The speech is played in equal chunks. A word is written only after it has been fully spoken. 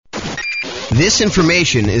This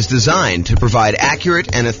information is designed to provide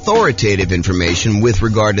accurate and authoritative information with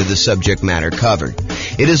regard to the subject matter covered.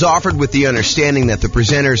 It is offered with the understanding that the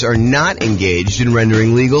presenters are not engaged in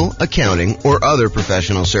rendering legal, accounting, or other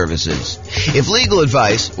professional services. If legal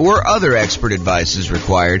advice or other expert advice is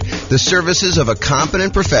required, the services of a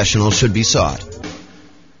competent professional should be sought.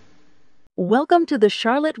 Welcome to the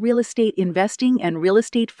Charlotte Real Estate Investing and Real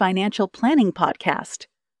Estate Financial Planning Podcast.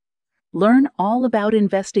 Learn all about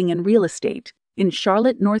investing in real estate in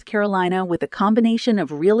Charlotte, North Carolina, with a combination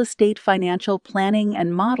of real estate financial planning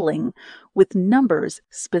and modeling with numbers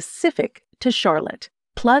specific to Charlotte,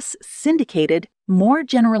 plus syndicated, more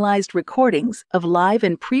generalized recordings of live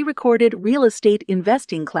and pre-recorded real estate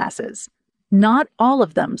investing classes, not all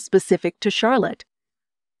of them specific to Charlotte.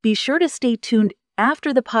 Be sure to stay tuned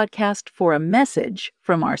after the podcast for a message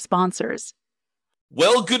from our sponsors.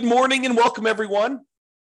 Well, good morning and welcome, everyone.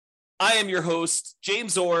 I am your host,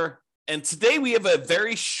 James Orr, and today we have a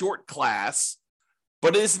very short class,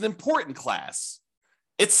 but it is an important class.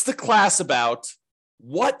 It's the class about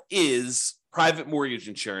what is private mortgage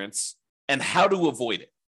insurance and how to avoid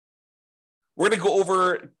it. We're going to go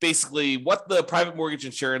over basically what the private mortgage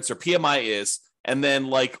insurance or PMI is, and then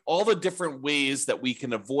like all the different ways that we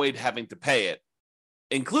can avoid having to pay it,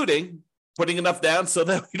 including putting enough down so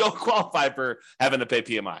that we don't qualify for having to pay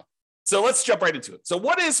PMI. So let's jump right into it. So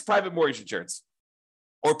what is private mortgage insurance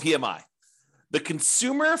or PMI? The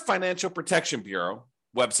Consumer Financial Protection Bureau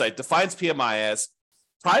website defines PMI as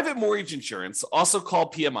private mortgage insurance, also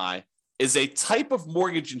called PMI, is a type of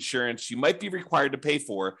mortgage insurance you might be required to pay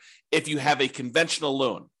for if you have a conventional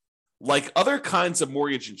loan. Like other kinds of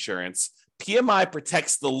mortgage insurance, PMI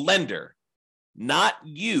protects the lender, not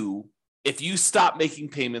you, if you stop making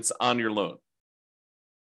payments on your loan.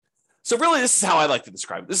 So really, this is how I like to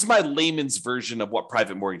describe it. This is my layman's version of what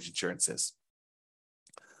private mortgage insurance is.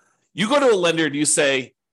 You go to a lender and you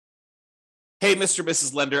say, hey, Mr.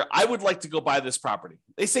 Mrs. Lender, I would like to go buy this property.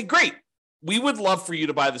 They say, great. We would love for you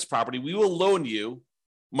to buy this property. We will loan you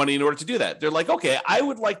money in order to do that. They're like, okay, I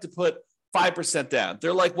would like to put 5% down.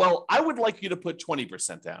 They're like, well, I would like you to put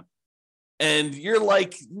 20% down. And you're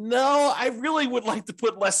like, no, I really would like to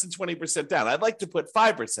put less than 20% down. I'd like to put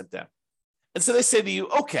 5% down. And so they say to you,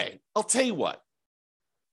 okay, I'll tell you what.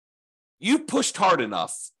 You pushed hard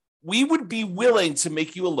enough. We would be willing to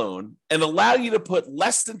make you a loan and allow you to put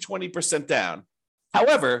less than 20% down.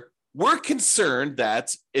 However, we're concerned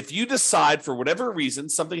that if you decide for whatever reason,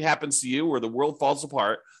 something happens to you or the world falls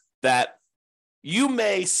apart, that you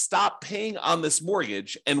may stop paying on this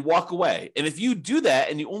mortgage and walk away. And if you do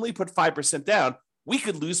that and you only put 5% down, we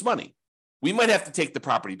could lose money. We might have to take the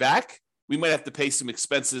property back. We might have to pay some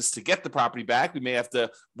expenses to get the property back. We may have to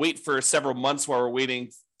wait for several months while we're waiting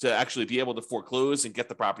to actually be able to foreclose and get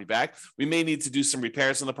the property back. We may need to do some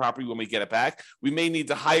repairs on the property when we get it back. We may need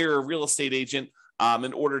to hire a real estate agent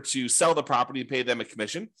in order to sell the property and pay them a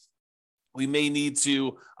commission. We may need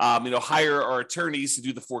to hire our attorneys to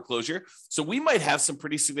do the foreclosure. So we might have some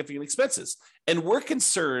pretty significant expenses. And we're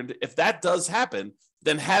concerned if that does happen,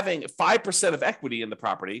 then having 5% of equity in the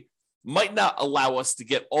property might not allow us to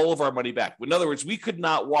get all of our money back. In other words, we could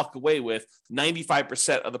not walk away with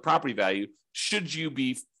 95% of the property value should you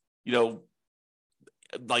be,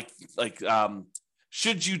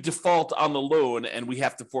 should you default on the loan and we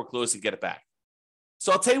have to foreclose and get it back.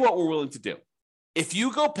 So I'll tell you what we're willing to do. If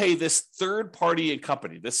you go pay this third party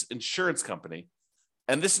company, this insurance company,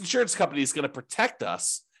 and this insurance company is going to protect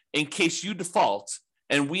us in case you default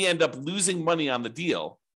and we end up losing money on the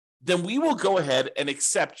deal, then we will go ahead and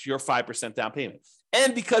accept your 5% down payment.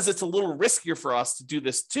 And because it's a little riskier for us to do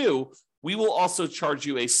this too, we will also charge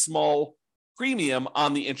you a small premium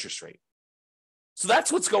on the interest rate. So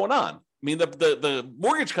that's what's going on. I mean, the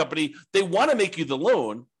mortgage company, they want to make you the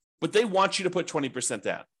loan, but they want you to put 20%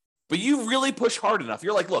 down. But you really push hard enough.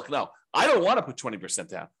 You're like, look, no, I don't want to put 20%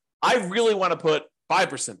 down. I really want to put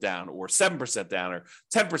 5% down or 7% down or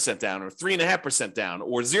 10% down or 3.5% down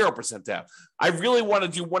or 0% down. I really want to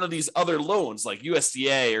do one of these other loans like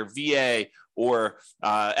USDA or VA or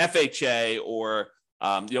FHA or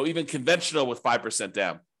even conventional with 5%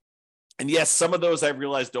 down. And yes, some of those I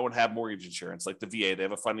realize don't have mortgage insurance, like the VA. They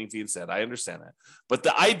have a funding fee instead. I understand that. But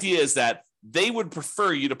the idea is that they would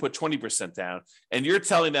prefer you to put 20% down. And you're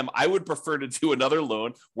telling them, I would prefer to do another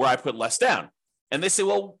loan where I put less down. And they say,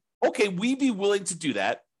 well, okay, we'd be willing to do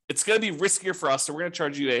that. It's going to be riskier for us. So we're going to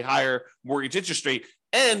charge you a higher mortgage interest rate.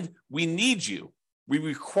 And we need you. We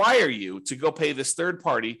require you to go pay this third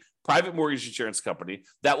party private mortgage insurance company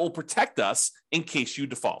that will protect us in case you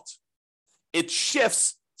default. It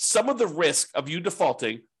shifts some of the risk of you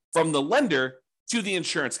defaulting from the lender to the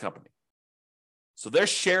insurance company. So they're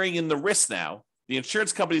sharing in the risk now. The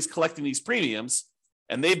insurance company is collecting these premiums,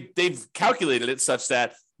 and they've calculated it such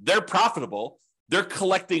that they're profitable. They're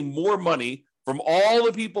collecting more money from all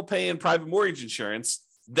the people paying private mortgage insurance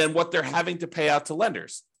than what they're having to pay out to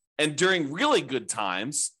lenders. And during really good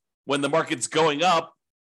times, when the market's going up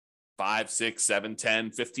 5, 6, 7,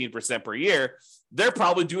 10, 15% per year, they're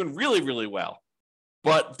probably doing really, really well.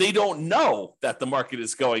 But they don't know that the market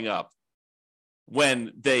is going up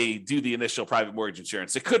when they do the initial private mortgage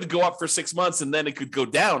insurance. It could go up for 6 months and then it could go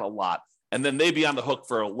down a lot. And then they'd be on the hook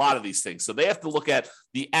for a lot of these things. So they have to look at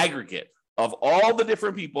the aggregate of all the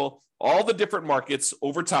different people, all the different markets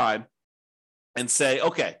over time and say,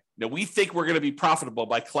 okay, now we think we're going to be profitable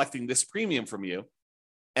by collecting this premium from you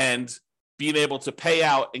and being able to pay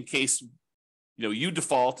out in case you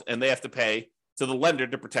default and they have to pay to the lender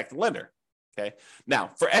to protect the lender. Okay.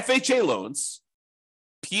 Now, for FHA loans,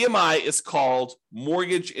 PMI is called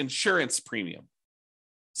mortgage insurance premium.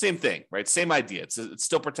 Same thing, right? Same idea. It's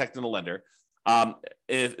still protecting the lender.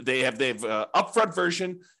 They have upfront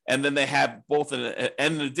version, and then they have both, and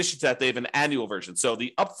in addition to that, they have an annual version. So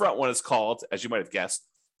the upfront one is called, as you might have guessed,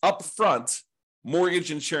 upfront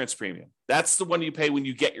mortgage insurance premium. That's the one you pay when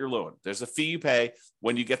you get your loan. There's a fee you pay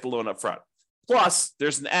when you get the loan upfront. Plus,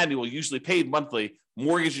 there's an annual, usually paid monthly,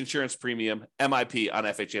 mortgage insurance premium, MIP, on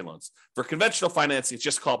FHA loans. For conventional financing, it's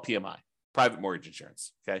just called PMI, private mortgage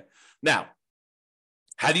insurance. Okay. Now,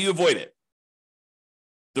 how do you avoid it?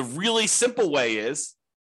 The really simple way is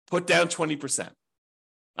put down 20%.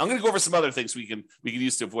 I'm going to go over some other things we can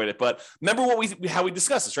use to avoid it. But remember how we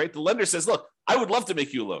discussed this, right? The lender says, look, I would love to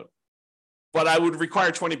make you a loan, but I would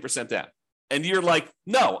require 20% down. And you're like,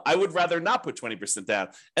 no, I would rather not put 20% down.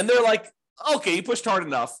 And they're like, okay, you pushed hard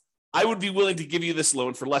enough. I would be willing to give you this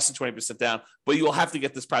loan for less than 20% down, but you will have to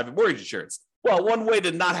get this private mortgage insurance. Well, one way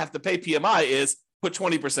to not have to pay PMI is put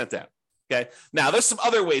 20% down. Okay. Now, there's some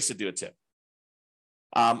other ways to do it, Tim.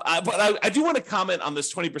 But I do want to comment on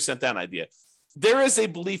this 20% down idea. There is a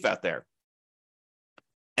belief out there,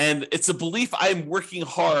 and it's a belief I'm working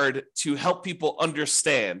hard to help people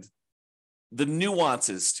understand the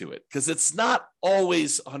nuances to it, because it's not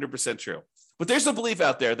always 100% true. But there's a belief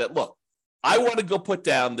out there that, look, I want to go put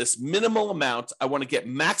down this minimal amount. I want to get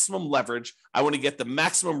maximum leverage. I want to get the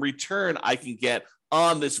maximum return I can get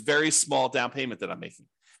on this very small down payment that I'm making.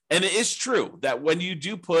 And it is true that when you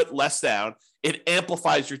do put less down, it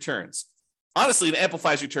amplifies returns. Honestly, it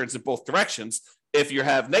amplifies returns in both directions. If you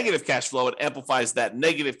have negative cash flow, it amplifies that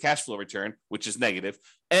negative cash flow return, which is negative.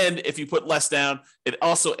 And if you put less down, it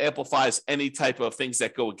also amplifies any type of things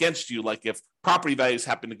that go against you. Like if property values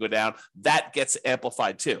happen to go down, that gets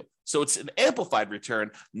amplified too. So it's an amplified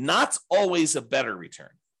return, not always a better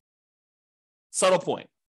return. Subtle point,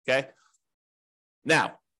 okay?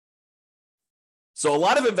 Now, so a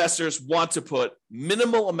lot of investors want to put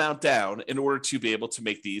minimal amount down in order to be able to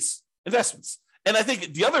make these investments. And I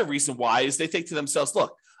think the other reason why is they think to themselves,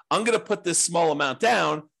 look, I'm going to put this small amount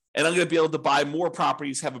down and I'm going to be able to buy more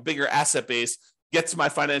properties, have a bigger asset base, get to my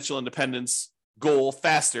financial independence goal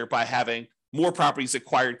faster by having more properties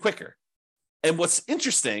acquired quicker. And what's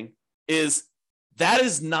interesting is that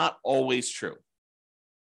is not always true.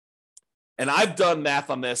 And I've done math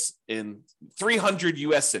on this in 300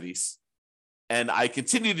 US cities. And I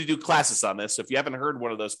continue to do classes on this. So if you haven't heard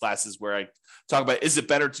one of those classes where I talk about, is it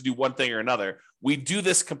better to do one thing or another? We do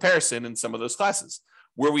this comparison in some of those classes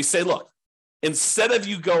where we say, look, instead of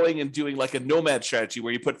you going and doing like a nomad strategy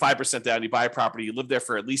where you put 5% down, you buy a property, you live there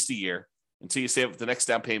for at least a year until you save up the next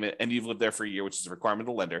down payment and you've lived there for a year, which is a requirement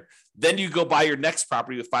of the lender. Then you go buy your next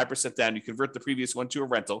property with 5% down, you convert the previous one to a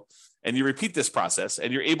rental, and you repeat this process,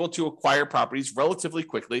 and you're able to acquire properties relatively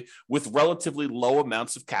quickly with relatively low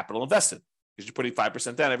amounts of capital invested. Because you're putting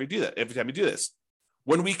 5% down every time you do this.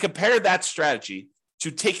 When we compare that strategy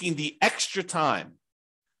to taking the extra time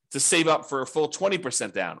to save up for a full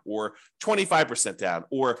 20% down or 25% down,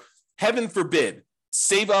 or heaven forbid,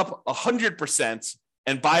 save up 100%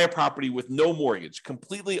 and buy a property with no mortgage,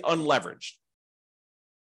 completely unleveraged,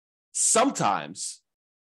 sometimes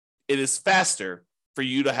it is faster for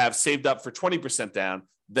you to have saved up for 20% down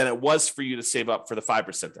than it was for you to save up for the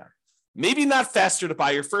 5% down. Maybe not faster to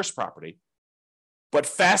buy your first property, but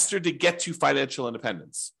faster to get to financial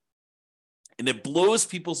independence. And it blows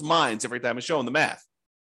people's minds every time I show them the math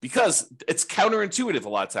because it's counterintuitive a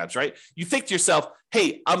lot of times, right? You think to yourself,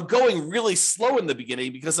 hey, I'm going really slow in the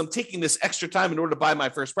beginning because I'm taking this extra time in order to buy my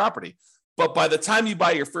first property. But by the time you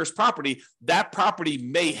buy your first property, that property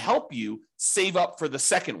may help you save up for the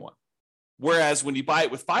second one. Whereas when you buy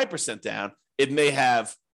it with 5% down, it may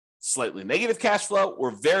have slightly negative cash flow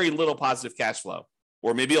or very little positive cash flow,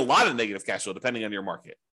 or maybe a lot of negative cash flow, depending on your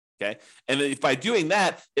market. Okay. And if by doing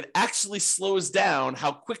that, it actually slows down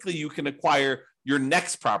how quickly you can acquire your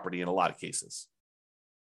next property in a lot of cases.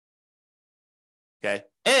 Okay.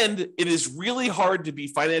 And it is really hard to be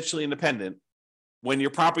financially independent when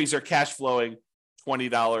your properties are cash flowing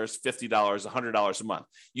 $20, $50, $100 a month.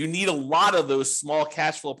 You need a lot of those small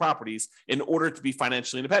cash flow properties in order to be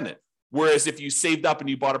financially independent. Whereas if you saved up and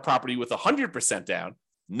you bought a property with 100% down,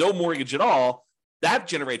 no mortgage at all, that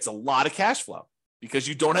generates a lot of cash flow because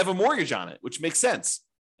you don't have a mortgage on it, which makes sense.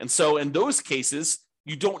 And so in those cases,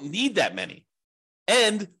 you don't need that many.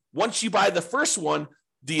 And once you buy the first one,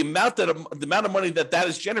 the amount of money that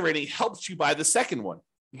is generating helps you buy the second one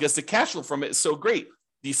because the cash flow from it is so great.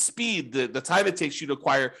 The speed, the time it takes you to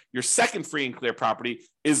acquire your second free and clear property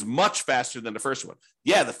is much faster than the first one.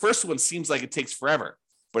 Yeah, the first one seems like it takes forever.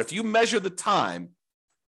 But if you measure the time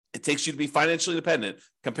it takes you to be financially independent,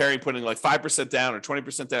 comparing putting like 5% down or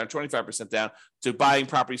 20% down or 25% down to buying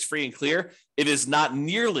properties free and clear, it is not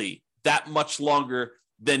nearly that much longer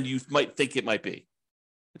than you might think it might be.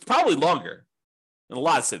 It's probably longer in a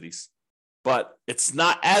lot of cities, but it's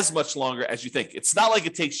not as much longer as you think. It's not like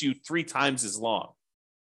it takes you 3 times as long.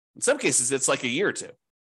 In some cases, it's like a year or two.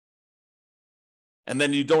 And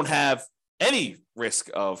then you don't have any risk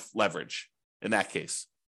of leverage in that case.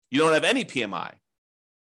 You don't have any PMI.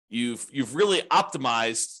 You've really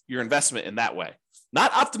optimized your investment in that way.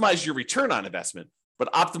 Not optimize your return on investment,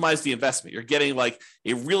 but optimize the investment. You're getting like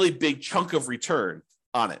a really big chunk of return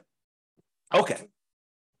on it. Okay,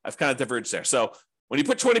 I've kind of diverged there. So when you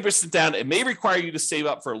put 20% down, it may require you to save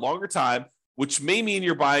up for a longer time, which may mean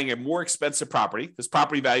you're buying a more expensive property because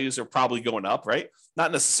property values are probably going up, right?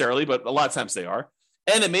 Not necessarily, but a lot of times they are.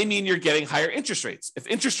 And it may mean you're getting higher interest rates. If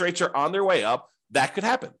interest rates are on their way up, that could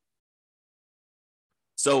happen.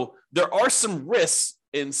 So there are some risks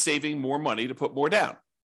in saving more money to put more down.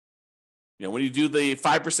 You know, when you do the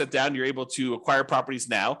 5% down, you're able to acquire properties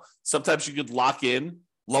now. Sometimes you could lock in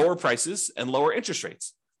lower prices and lower interest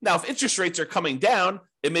rates. Now, if interest rates are coming down,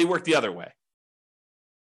 it may work the other way.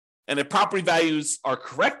 And if property values are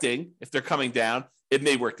correcting, if they're coming down, it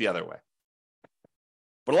may work the other way.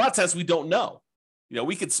 But a lot of times we don't know. You know,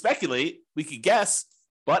 we could speculate, we could guess,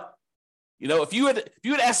 but you know, if you had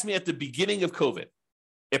asked me at the beginning of COVID,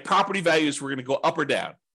 if property values were going to go up or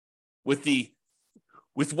down with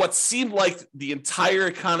what seemed like the entire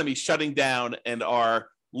economy shutting down and our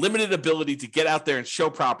limited ability to get out there and show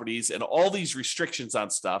properties and all these restrictions on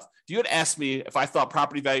stuff, if you had asked me if I thought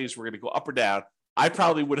property values were going to go up or down, I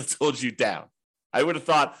probably would have told you down. I would have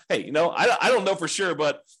thought, hey, you know, I don't know for sure,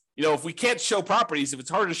 but you know, if we can't show properties, if it's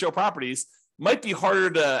harder to show properties, it might be harder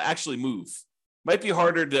to actually move. Might be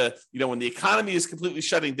harder to, you know, when the economy is completely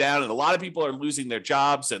shutting down and a lot of people are losing their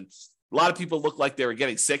jobs and a lot of people look like they were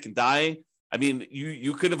getting sick and dying. I mean,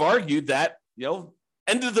 you could have argued that, you know,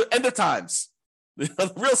 end of times,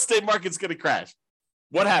 the real estate market's going to crash.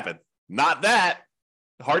 What happened? Not that.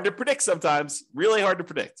 Hard to predict sometimes. Really hard to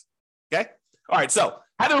predict. Okay. All right. So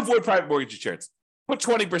how to avoid private mortgage insurance? Put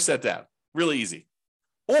 20% down. Really easy.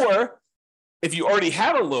 Or if you already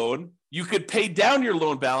had a loan, you could pay down your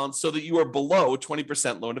loan balance so that you are below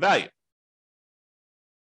 20% loan to value.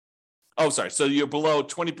 Oh, sorry. So you're below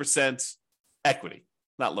 20% equity,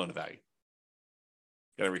 not loan to value.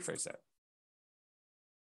 Got to rephrase that.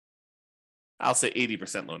 I'll say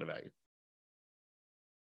 80% loan to value.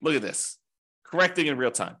 Look at this. Correcting in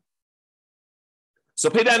real time. So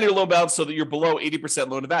pay down your loan balance so that you're below 80%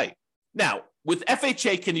 loan to value. Now, with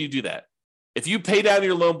FHA, can you do that? If you pay down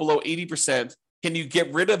your loan below 80%, can you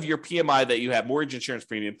get rid of your PMI that you have, mortgage insurance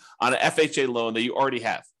premium, on an FHA loan that you already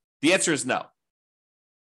have? The answer is no.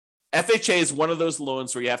 FHA is one of those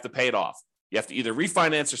loans where you have to pay it off. You have to either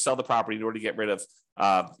refinance or sell the property in order to get rid of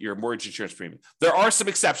your mortgage insurance premium. There are some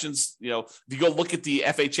exceptions. You know, if you go look at the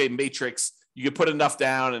FHA matrix, you can put enough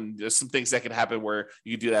down and there's some things that can happen where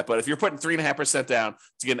you can do that. But if you're putting 3.5% down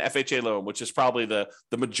to get an FHA loan, which is probably the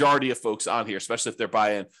majority of folks on here, especially if they're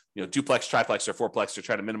buying, you know, duplex, triplex, or fourplex, they're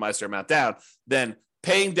trying to minimize their amount down, then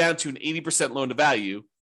paying down to an 80% loan to value,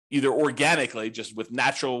 either organically, just with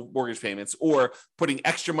natural mortgage payments, or putting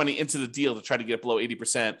extra money into the deal to try to get below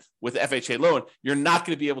 80% with FHA loan, you're not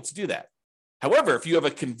going to be able to do that. However, if you have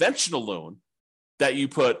a conventional loan that you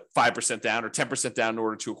put 5% down or 10% down in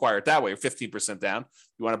order to acquire it that way, or 15% down,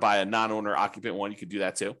 you want to buy a non-owner occupant one, you could do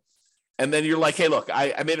that too. And then you're like, hey, look,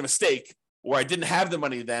 I made a mistake, or I didn't have the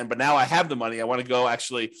money then, but now I have the money. I want to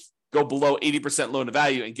go below 80% loan to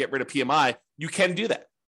value and get rid of PMI. You can do that.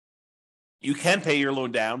 You can pay your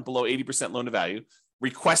loan down below 80% loan to value,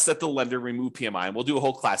 request that the lender remove PMI, and we'll do a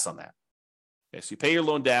whole class on that. Okay, so you pay your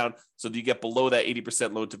loan down so that you get below that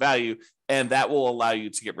 80% loan to value, and that will allow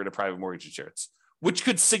you to get rid of private mortgage insurance. which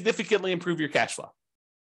could significantly improve your cash flow.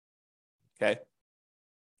 Okay.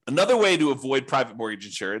 Another way to avoid private mortgage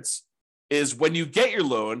insurance is when you get your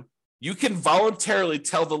loan, you can voluntarily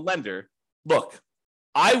tell the lender, look,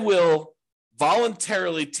 I will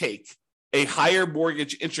voluntarily take a higher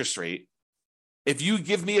mortgage interest rate if you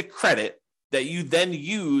give me a credit that you then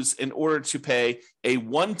use in order to pay a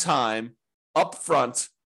one-time upfront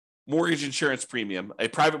mortgage insurance premium, a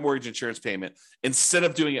private mortgage insurance payment, instead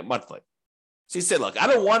of doing it monthly. So he said, look, I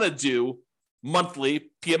don't want to do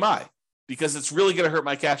monthly PMI because it's really going to hurt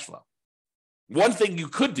my cash flow. One thing you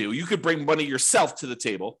could do, you could bring money yourself to the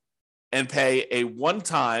table and pay a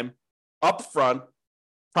one-time upfront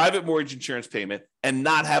private mortgage insurance payment and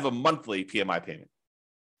not have a monthly PMI payment.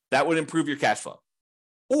 That would improve your cash flow.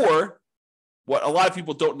 Or what a lot of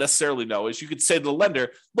people don't necessarily know is you could say to the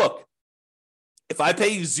lender, look, if I pay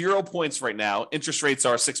you 0 points right now, interest rates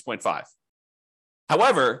are 6.5.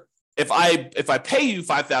 However, if I pay you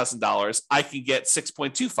 $5,000, I can get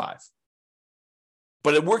 6.25.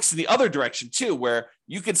 But it works in the other direction too, where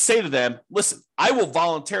you could say to them, listen, I will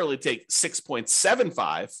voluntarily take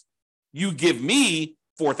 6.75. You give me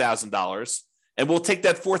 $4,000, and we'll take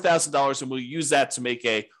that $4,000 and we'll use that to make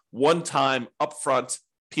a one-time upfront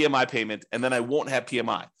PMI payment, and then I won't have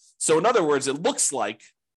PMI. So in other words, it looks like,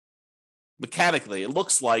 mechanically, it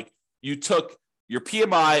looks like you took your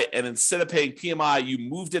PMI and instead of paying PMI, you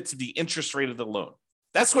moved it to the interest rate of the loan.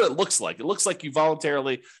 That's what it looks like. It looks like you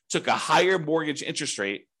voluntarily took a higher mortgage interest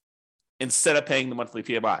rate instead of paying the monthly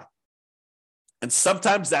PMI. And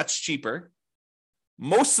sometimes that's cheaper.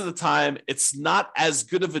 Most of the time, it's not as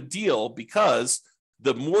good of a deal because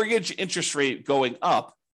the mortgage interest rate going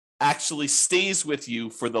up actually stays with you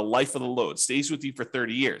for the life of the loan, stays with you for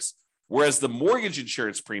 30 years. Whereas the mortgage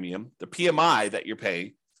insurance premium, the PMI that you're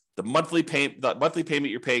paying, the monthly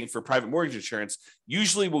payment you're paying for private mortgage insurance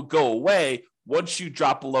usually will go away once you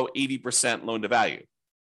drop below 80% loan to value.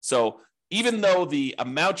 So even though the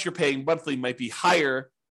amount you're paying monthly might be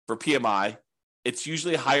higher for PMI, it's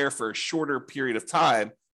usually higher for a shorter period of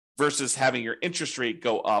time versus having your interest rate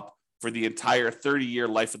go up for the entire 30-year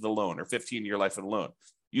life of the loan or 15-year life of the loan.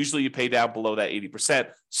 Usually you pay down below that 80%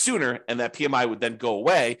 sooner, and that PMI would then go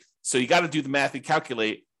away. So you got to do the math and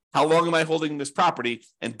calculate, how long am I holding this property,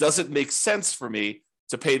 and does it make sense for me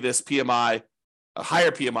to pay this PMI, a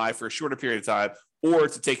higher PMI for a shorter period of time, or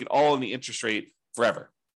to take it all in the interest rate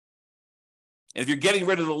forever? And if you're getting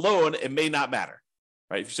rid of the loan, it may not matter,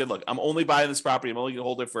 right? If you said, look, I'm only buying this property, I'm only going to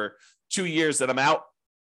hold it for 2 years, then I'm out,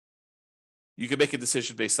 you can make a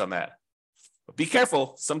decision based on that. But be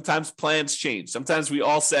careful. Sometimes plans change. Sometimes we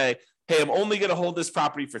all say, hey, I'm only going to hold this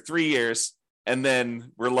property for 3 years. And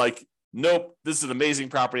then we're like, nope, this is an amazing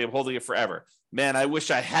property. I'm holding it forever. Man, I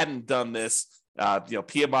wish I hadn't done this,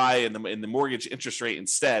 PMI and the mortgage interest rate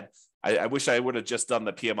instead. I wish I would have just done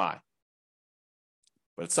the PMI.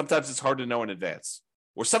 But sometimes it's hard to know in advance.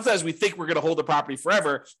 Or sometimes we think we're going to hold the property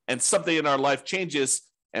forever and something in our life changes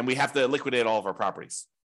and we have to liquidate all of our properties.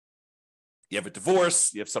 You have a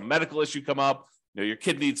divorce, you have some medical issue come up, your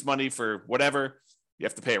kid needs money for whatever, you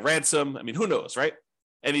have to pay a ransom. I mean, who knows, right?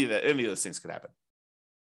 Any of those things could happen.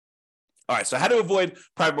 All right, so how to avoid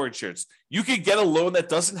private mortgage insurance? You could get a loan that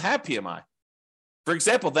doesn't have PMI. For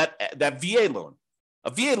example, that VA loan. A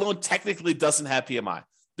VA loan technically doesn't have PMI.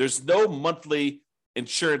 There's no monthly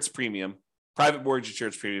insurance premium, private mortgage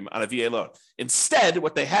insurance premium on a VA loan. Instead,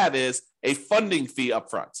 what they have is a funding fee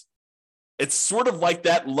upfront. It's sort of like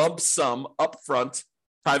that lump sum upfront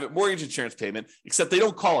private mortgage insurance payment, except they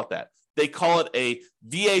don't call it that. They call it a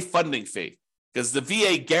VA funding fee because the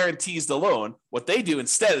VA guarantees the loan. What they do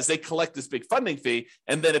instead is they collect this big funding fee,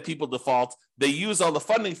 and then if people default, they use all the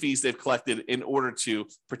funding fees they've collected in order to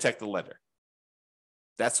protect the lender.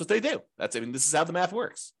 That's what they do. This is how the math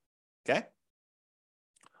works. Okay?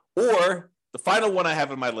 Or the final one I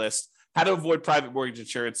have on my list, how to avoid private mortgage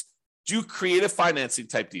insurance, do creative financing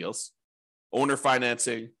type deals. Owner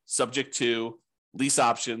financing, subject to, lease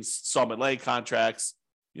options, installment land contracts,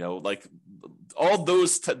 like all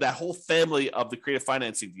those, that whole family of the creative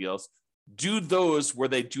financing deals, do those where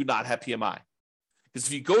they do not have PMI. Because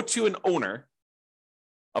if you go to an owner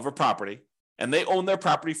of a property and they own their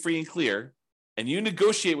property free and clear, and you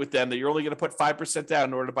negotiate with them that you're only going to put 5% down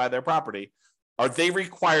in order to buy their property, are they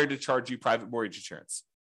required to charge you private mortgage insurance?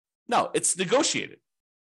 No, it's negotiated.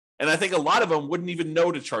 And I think a lot of them wouldn't even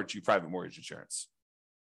know to charge you private mortgage insurance.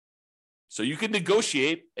 So you can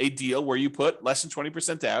negotiate a deal where you put less than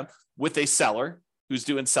 20% down with a seller who's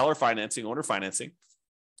doing seller financing, owner financing,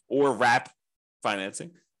 or wrap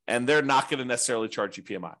financing, and they're not going to necessarily charge you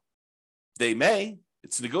PMI. They may,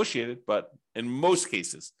 it's negotiated, but in most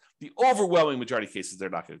cases, the overwhelming majority of cases,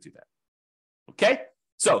 they're not going to do that. Okay?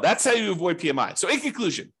 So that's how you avoid PMI. So in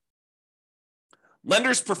conclusion,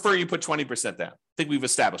 lenders prefer you put 20% down. I think we've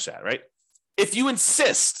established that, right? If you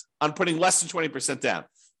insist on putting less than 20% down,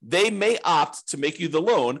 they may opt to make you the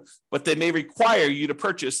loan, but they may require you to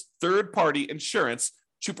purchase third-party insurance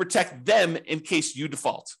to protect them in case you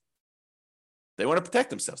default. They want to protect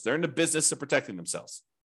themselves. They're in the business of protecting themselves.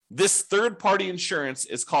 This third-party insurance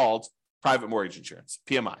is called private mortgage insurance,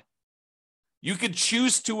 PMI. You could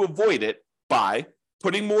choose to avoid it by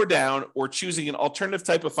putting more down or choosing an alternative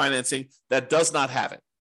type of financing that does not have it.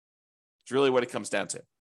 It's really what it comes down to.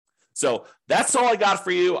 So that's all I got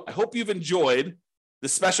for you. I hope you've enjoyed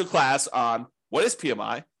this special class on what is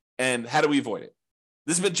PMI and how do we avoid it.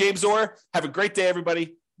 This has been James Orr. Have a great day,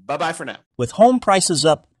 everybody. Bye-bye for now. With home prices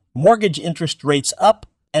up, mortgage interest rates up,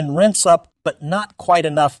 and rents up, but not quite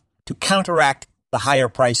enough to counteract the higher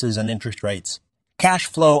prices and interest rates. Cash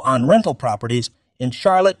flow on rental properties in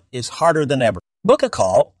Charlotte is harder than ever. Book a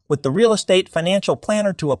call with the Real Estate Financial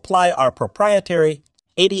Planner to apply our proprietary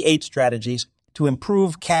 88 strategies to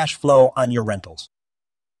improve cash flow on your rentals.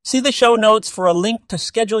 See the show notes for a link to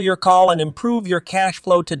schedule your call and improve your cash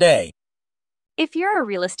flow today. If you're a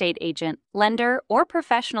real estate agent, lender, or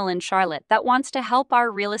professional in Charlotte that wants to help our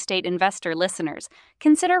real estate investor listeners,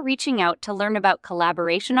 consider reaching out to learn about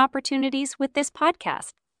collaboration opportunities with this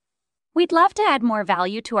podcast. We'd love to add more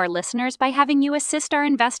value to our listeners by having you assist our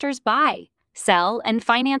investors buy, sell, and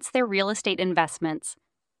finance their real estate investments.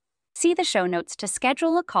 See the show notes to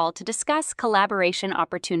schedule a call to discuss collaboration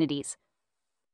opportunities.